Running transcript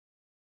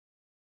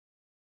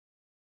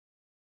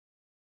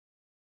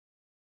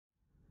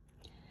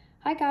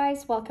Hi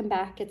guys, welcome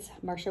back. It's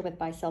Marcia with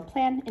Buy Sell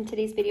Plan. In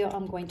today's video,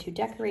 I'm going to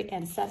decorate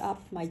and set up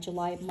my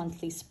July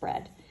monthly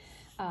spread.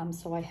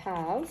 So I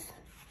have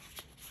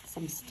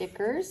some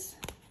stickers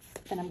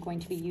that I'm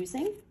going to be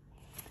using,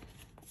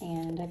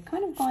 and I've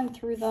kind of gone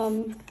through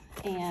them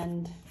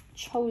and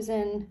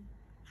chosen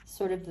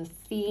sort of the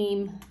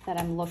theme that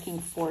I'm looking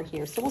for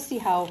here. So we'll see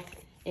how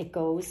it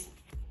goes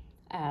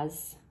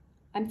as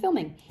I'm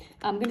filming.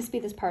 I'm going to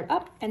speed this part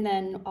up and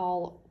then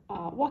I'll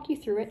walk you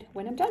through it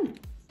when I'm done.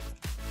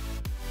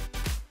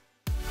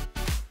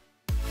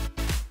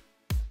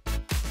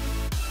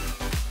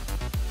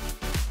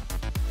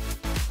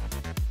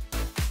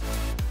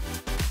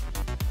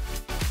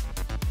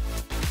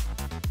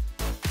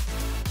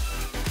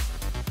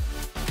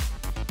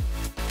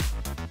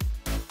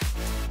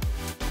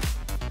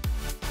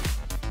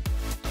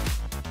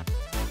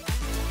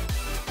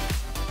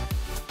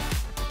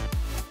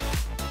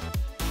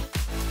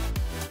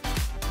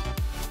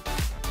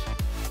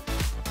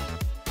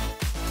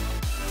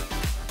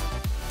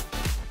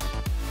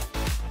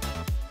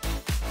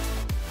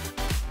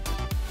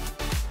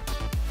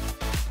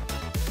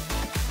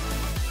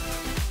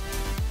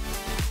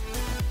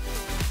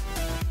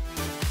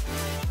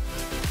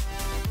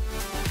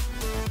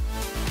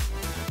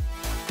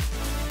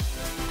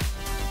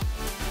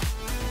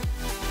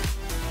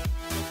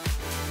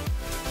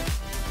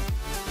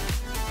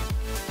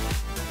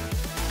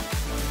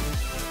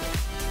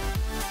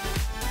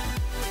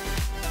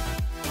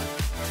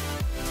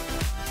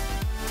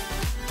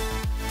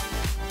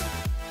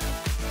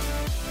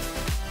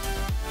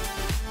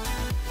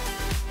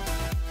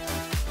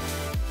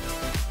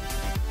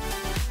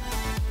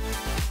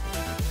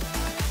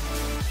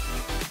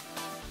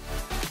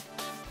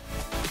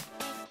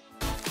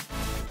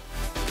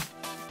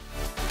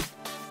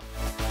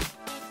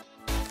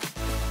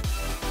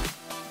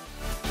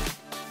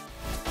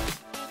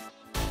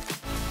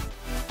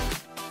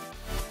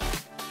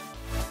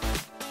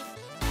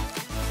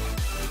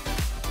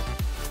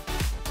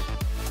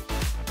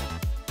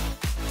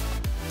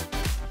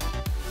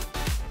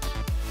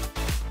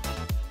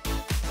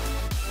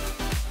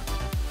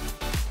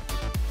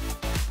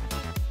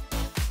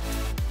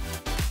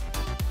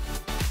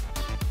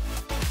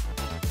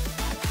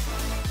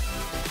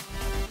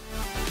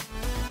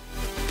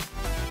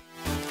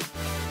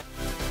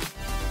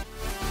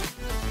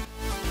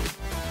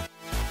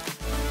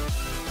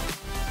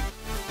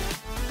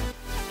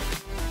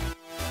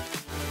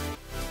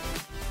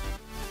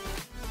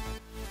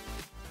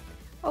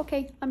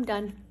 Okay, I'm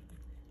done.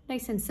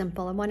 Nice and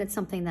simple. I wanted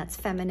something that's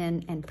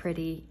feminine and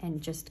pretty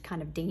and just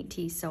kind of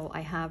dainty. So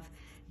I have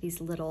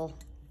these little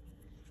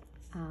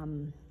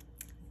kind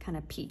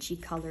of peachy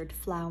colored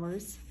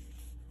flowers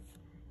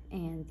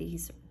and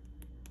this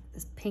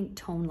pink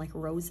tone like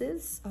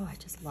roses. Oh, I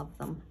just love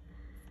them.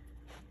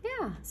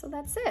 Yeah, so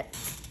that's it.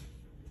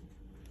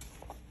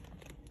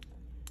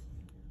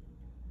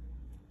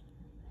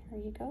 There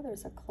you go.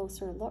 There's a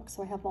closer look.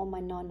 So I have all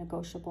my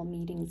non-negotiable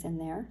meetings in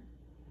there.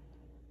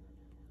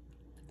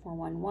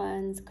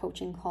 411s,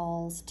 coaching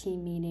calls,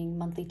 team meeting,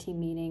 monthly team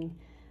meeting.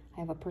 I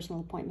have a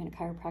personal appointment, a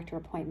chiropractor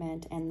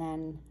appointment, and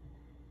then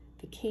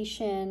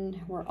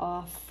vacation. We're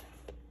off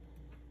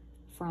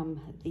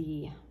from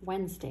the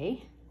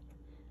Wednesday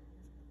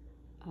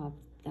of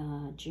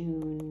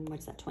June,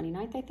 what's that,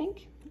 29th, I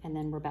think? And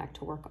then we're back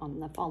to work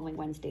on the following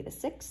Wednesday, the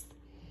 6th.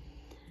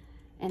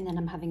 And then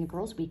I'm having a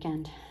girls'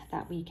 weekend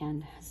that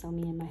weekend. So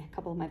me and a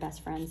couple of my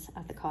best friends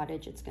at the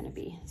cottage. It's gonna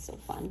be so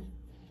fun.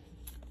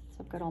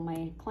 I've got all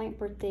my client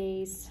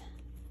birthdays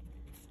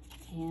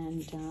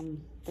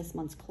and this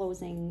month's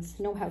closings,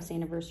 no house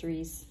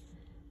anniversaries.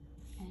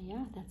 And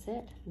yeah, that's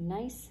it.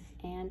 Nice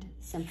and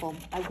simple.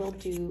 I will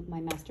do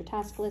my master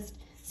task list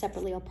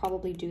separately. I'll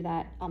probably do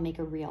that. I'll make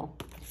a reel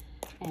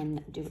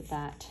and do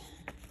that.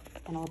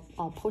 And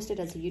I'll post it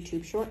as a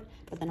YouTube short,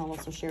 but then I'll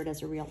also share it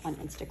as a reel on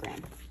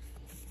Instagram.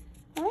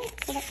 All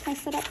right, so that's my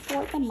setup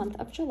for the month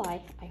of July.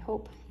 I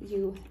hope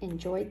you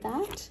enjoyed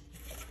that.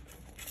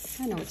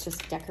 I know it's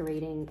just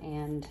decorating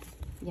and,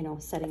 you know,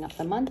 setting up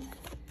the month.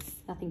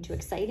 Nothing too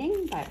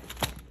exciting, but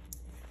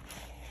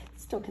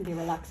still can be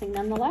relaxing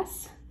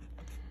nonetheless.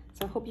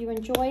 So I hope you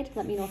enjoyed.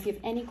 Let me know if you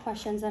have any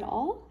questions at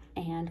all,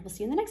 and we'll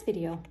see you in the next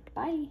video.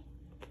 Bye.